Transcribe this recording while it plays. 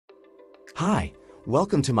Hi,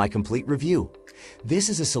 welcome to my complete review. This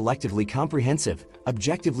is a selectively comprehensive,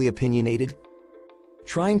 objectively opinionated,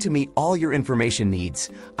 trying to meet all your information needs.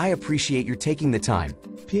 I appreciate your taking the time.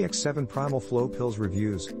 PX7 Primal Flow Pills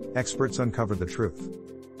Reviews, experts uncover the truth.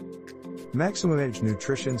 Maximum Edge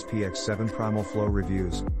Nutrition's PX7 Primal Flow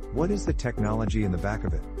Reviews, what is the technology in the back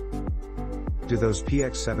of it? Do those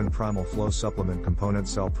PX7 Primal Flow Supplement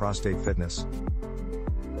components sell prostate fitness?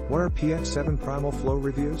 What are PX7 Primal Flow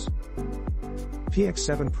Reviews?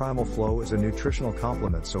 PX7 Primal Flow is a nutritional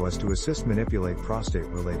complement so as to assist manipulate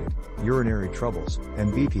prostate-related, urinary troubles,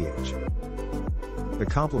 and BPH. The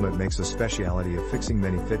complement makes a specialty of fixing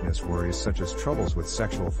many fitness worries such as troubles with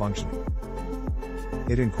sexual functioning.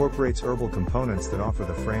 It incorporates herbal components that offer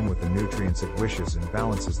the frame with the nutrients it wishes and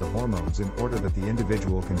balances the hormones in order that the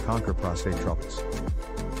individual can conquer prostate troubles.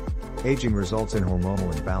 Aging results in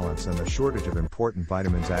hormonal imbalance and the shortage of important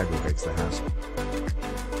vitamins aggravates the hassle.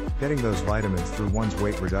 Getting those vitamins through one's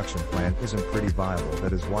weight reduction plan isn't pretty viable.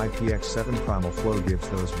 That is why PX7 Primal Flow gives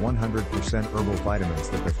those 100% herbal vitamins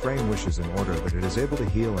that the frame wishes in order that it is able to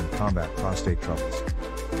heal and combat prostate troubles.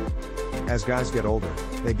 As guys get older,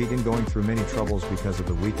 they begin going through many troubles because of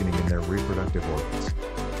the weakening in their reproductive organs.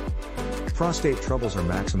 Prostate troubles are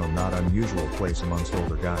maximum not unusual place amongst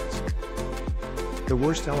older guys. The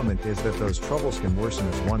worst element is that those troubles can worsen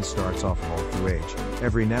as one starts off all through age,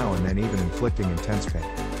 every now and then even inflicting intense pain.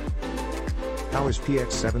 How is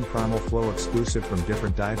PX7 Primal Flow exclusive from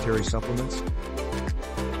different dietary supplements?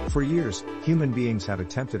 For years, human beings have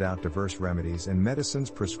attempted out diverse remedies and medicines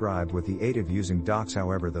prescribed with the aid of using docs.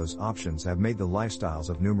 However, those options have made the lifestyles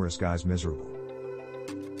of numerous guys miserable.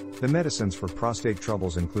 The medicines for prostate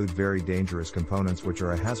troubles include very dangerous components which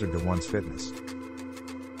are a hazard to one's fitness.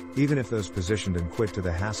 Even if those positioned and quit to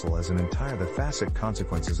the hassle as an entire, the facet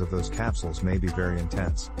consequences of those capsules may be very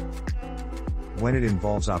intense. When it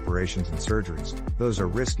involves operations and surgeries, those are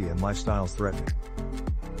risky and lifestyles threatening.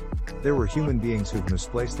 There were human beings who've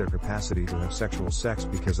misplaced their capacity to have sexual sex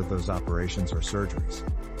because of those operations or surgeries.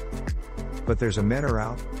 But there's a better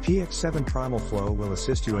out. PX7 Primal Flow will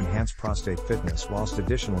assist you enhance prostate fitness whilst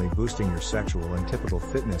additionally boosting your sexual and typical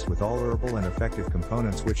fitness with all herbal and effective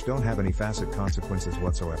components which don't have any facet consequences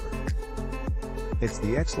whatsoever. It's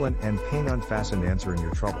the excellent and pain unfastened answer in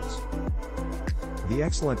your troubles. The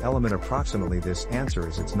excellent element approximately this answer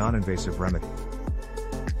is its non-invasive remedy.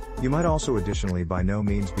 You might also additionally by no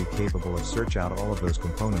means be capable of search out all of those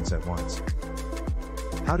components at once.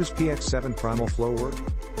 How does PX7 Primal Flow work?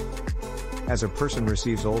 As a person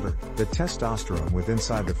receives older, the testosterone within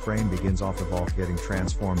inside the frame begins off evolve getting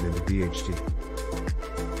transformed into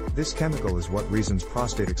DHT. This chemical is what reasons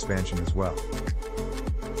prostate expansion as well.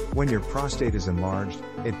 When your prostate is enlarged,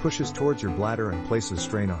 it pushes towards your bladder and places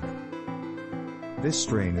strain on it. This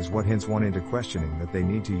strain is what hints one into questioning that they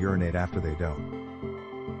need to urinate after they don't.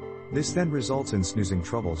 This then results in snoozing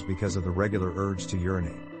troubles because of the regular urge to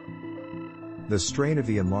urinate. The strain of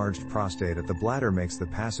the enlarged prostate at the bladder makes the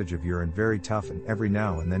passage of urine very tough and every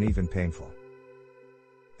now and then even painful.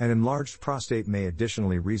 An enlarged prostate may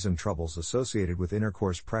additionally reason troubles associated with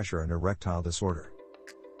intercourse pressure and erectile disorder.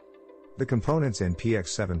 The components in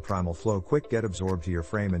PX7 Primal Flow quick get absorbed to your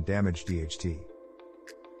frame and damage DHT.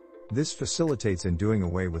 This facilitates in doing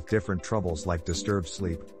away with different troubles like disturbed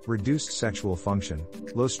sleep, reduced sexual function,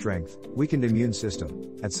 low strength, weakened immune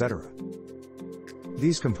system, etc.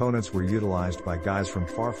 These components were utilized by guys from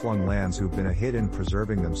far-flung lands who've been a hit in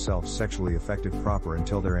preserving themselves sexually effective proper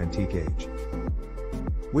until their antique age.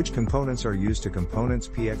 Which components are used to components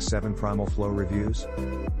PX7 Primal Flow Reviews?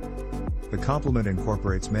 The complement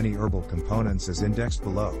incorporates many herbal components as indexed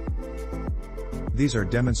below. These are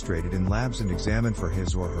demonstrated in labs and examined for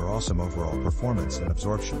his or her awesome overall performance and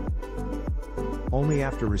absorption. Only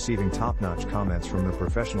after receiving top-notch comments from the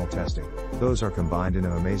professional testing, those are combined in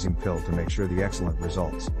an amazing pill to make sure the excellent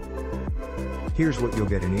results. Here's what you'll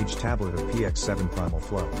get in each tablet of PX7 Primal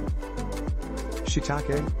Flow.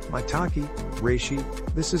 Shiitake, maitake, reishi.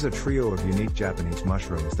 This is a trio of unique Japanese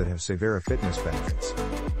mushrooms that have severe fitness benefits.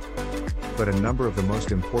 But a number of the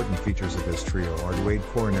most important features of this trio are to aid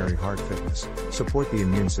coronary heart fitness, support the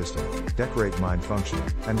immune system, decorate mind function,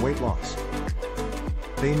 and weight loss.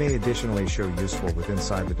 They may additionally show useful with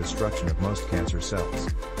inside the destruction of most cancer cells.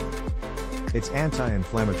 Its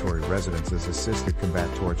anti-inflammatory residences assist to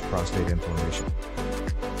combat towards prostate inflammation.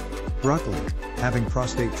 Broccoli. Having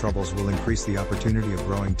prostate troubles will increase the opportunity of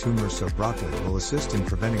growing tumors, so broccoli will assist in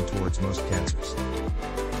preventing towards most cancers.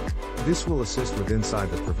 This will assist with inside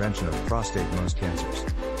the prevention of prostate most cancers.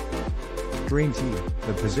 Green tea.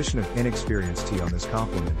 The position of inexperienced tea on this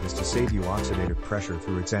complement is to save you oxidative pressure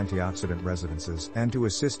through its antioxidant residences and to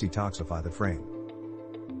assist detoxify the frame.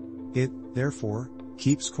 It, therefore,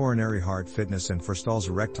 keeps coronary heart fitness and forestalls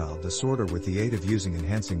erectile disorder with the aid of using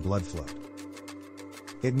enhancing blood flow.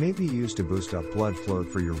 It may be used to boost up blood flow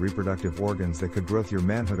for your reproductive organs that could growth your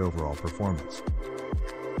manhood overall performance.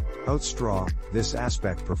 Oat straw, this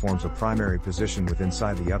aspect performs a primary position within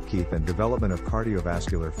the upkeep and development of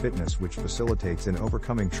cardiovascular fitness, which facilitates in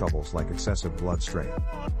overcoming troubles like excessive blood strain.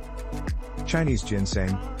 Chinese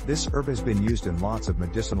ginseng, this herb has been used in lots of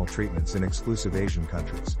medicinal treatments in exclusive Asian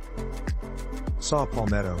countries. Saw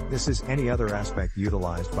palmetto, this is any other aspect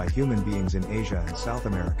utilized by human beings in Asia and South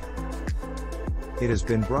America. It has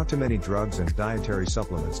been brought to many drugs and dietary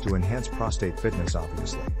supplements to enhance prostate fitness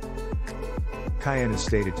obviously. Cayenne is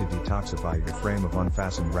stated to detoxify your frame of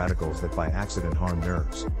unfastened radicals that by accident harm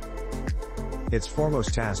nerves. Its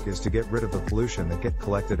foremost task is to get rid of the pollution that get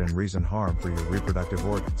collected and reason harm for your reproductive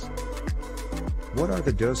organs. What are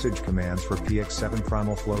the dosage commands for PX7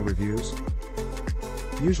 Primal Flow Reviews?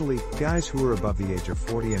 Usually, guys who are above the age of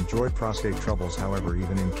 40 enjoy prostate troubles. However,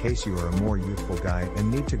 even in case you are a more youthful guy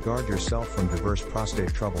and need to guard yourself from diverse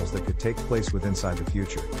prostate troubles that could take place within the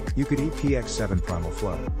future, you could eat PX7 Primal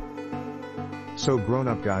Flow. So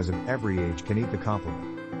grown-up guys of every age can eat the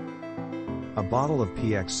complement. A bottle of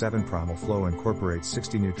PX7 Primal Flow incorporates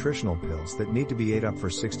 60 nutritional pills that need to be ate up for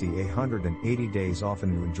 180 days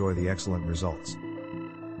often to enjoy the excellent results.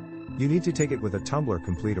 You need to take it with a tumbler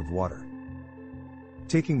complete of water.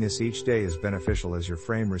 Taking this each day is beneficial as your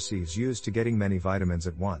frame receives used to getting many vitamins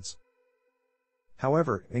at once.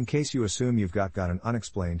 However, in case you assume you've got an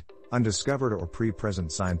unexplained, undiscovered or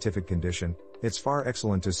pre-present scientific condition, it's far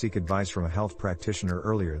excellent to seek advice from a health practitioner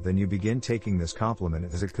earlier than you begin taking this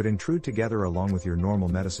complement, as it could intrude together along with your normal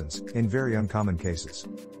medicines, in very uncommon cases.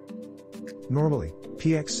 Normally,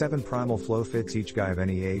 PX7 Primal Flow fits each guy of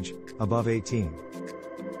any age, above 18.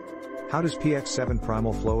 How does PX7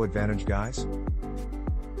 Primal Flow advantage guys?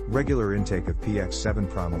 Regular intake of PX7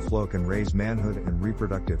 Primal Flow can raise manhood and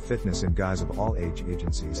reproductive fitness in guys of all age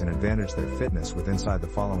agencies and advantage their fitness with inside the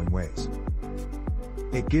following ways.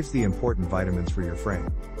 It gives the important vitamins for your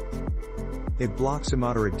frame. It blocks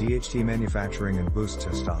immoderate DHT manufacturing and boosts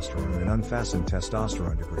testosterone and unfastened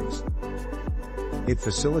testosterone degrees. It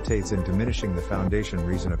facilitates in diminishing the foundation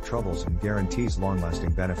reason of troubles and guarantees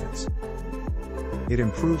long-lasting benefits. It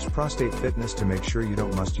improves prostate fitness to make sure you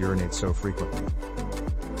don't must urinate so frequently.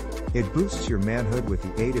 It boosts your manhood with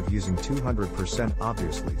the aid of using 200%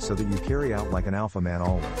 obviously so that you carry out like an alpha man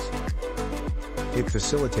always. It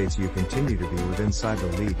facilitates you continue to be within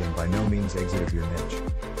the league and by no means exit of your niche.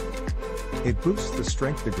 It boosts the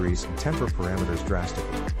strength degrees and temper parameters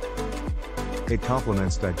drastically. It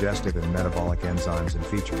complements digestive and metabolic enzymes and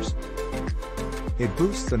features. It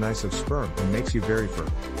boosts the nice of sperm and makes you very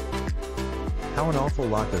fertile. How an awful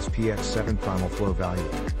lot does PX7 Primal Flow value?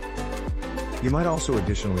 You might also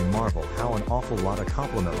additionally marvel how an awful lot a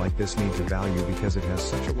complement like this needs a value because it has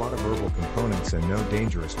such a lot of herbal components and no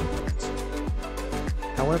dangerous components.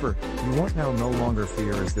 However, you won't now no longer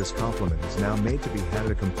fear as this complement is now made to be had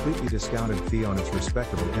at a completely discounted fee on its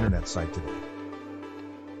respectable internet site today.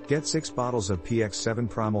 Get 6 bottles of PX7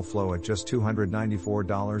 Primal Flow at just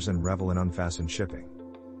 $294 and revel in unfastened shipping.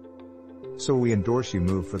 So we endorse you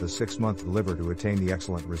move for the 6-month deliver to attain the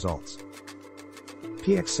excellent results.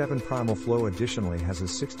 PX7 Primal Flow additionally has a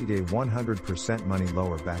 60-day 100% money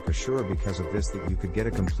lower back assure because of this that you could get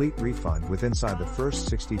a complete refund within the first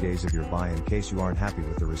 60 days of your buy in case you aren't happy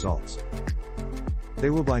with the results. They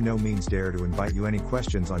will by no means dare to invite you any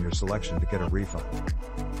questions on your selection to get a refund.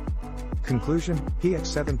 Conclusion,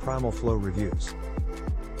 PX7 Primal Flow Reviews.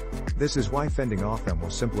 This is why fending off them will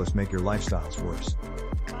simplest make your lifestyles worse.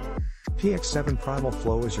 PX7 Primal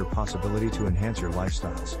Flow is your possibility to enhance your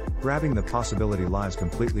lifestyles, grabbing the possibility lies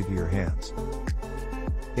completely to your hands.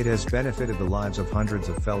 It has benefited the lives of hundreds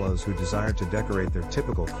of fellows who desire to decorate their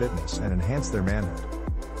typical fitness and enhance their manhood.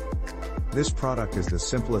 This product is the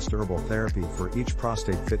simplest herbal therapy for each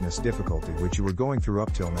prostate fitness difficulty which you were going through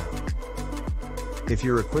up till now. If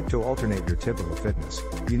you're equipped to alternate your typical fitness,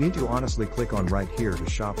 you need to honestly click on right here to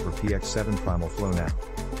shop for PX7 Primal Flow now.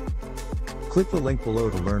 Click the link below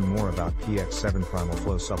to learn more about PX7 Primal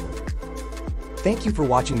Flow Supplement. Thank you for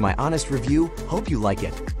watching my honest review, hope you like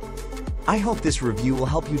it. I hope this review will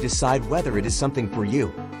help you decide whether it is something for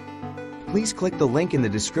you. Please click the link in the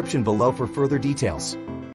description below for further details.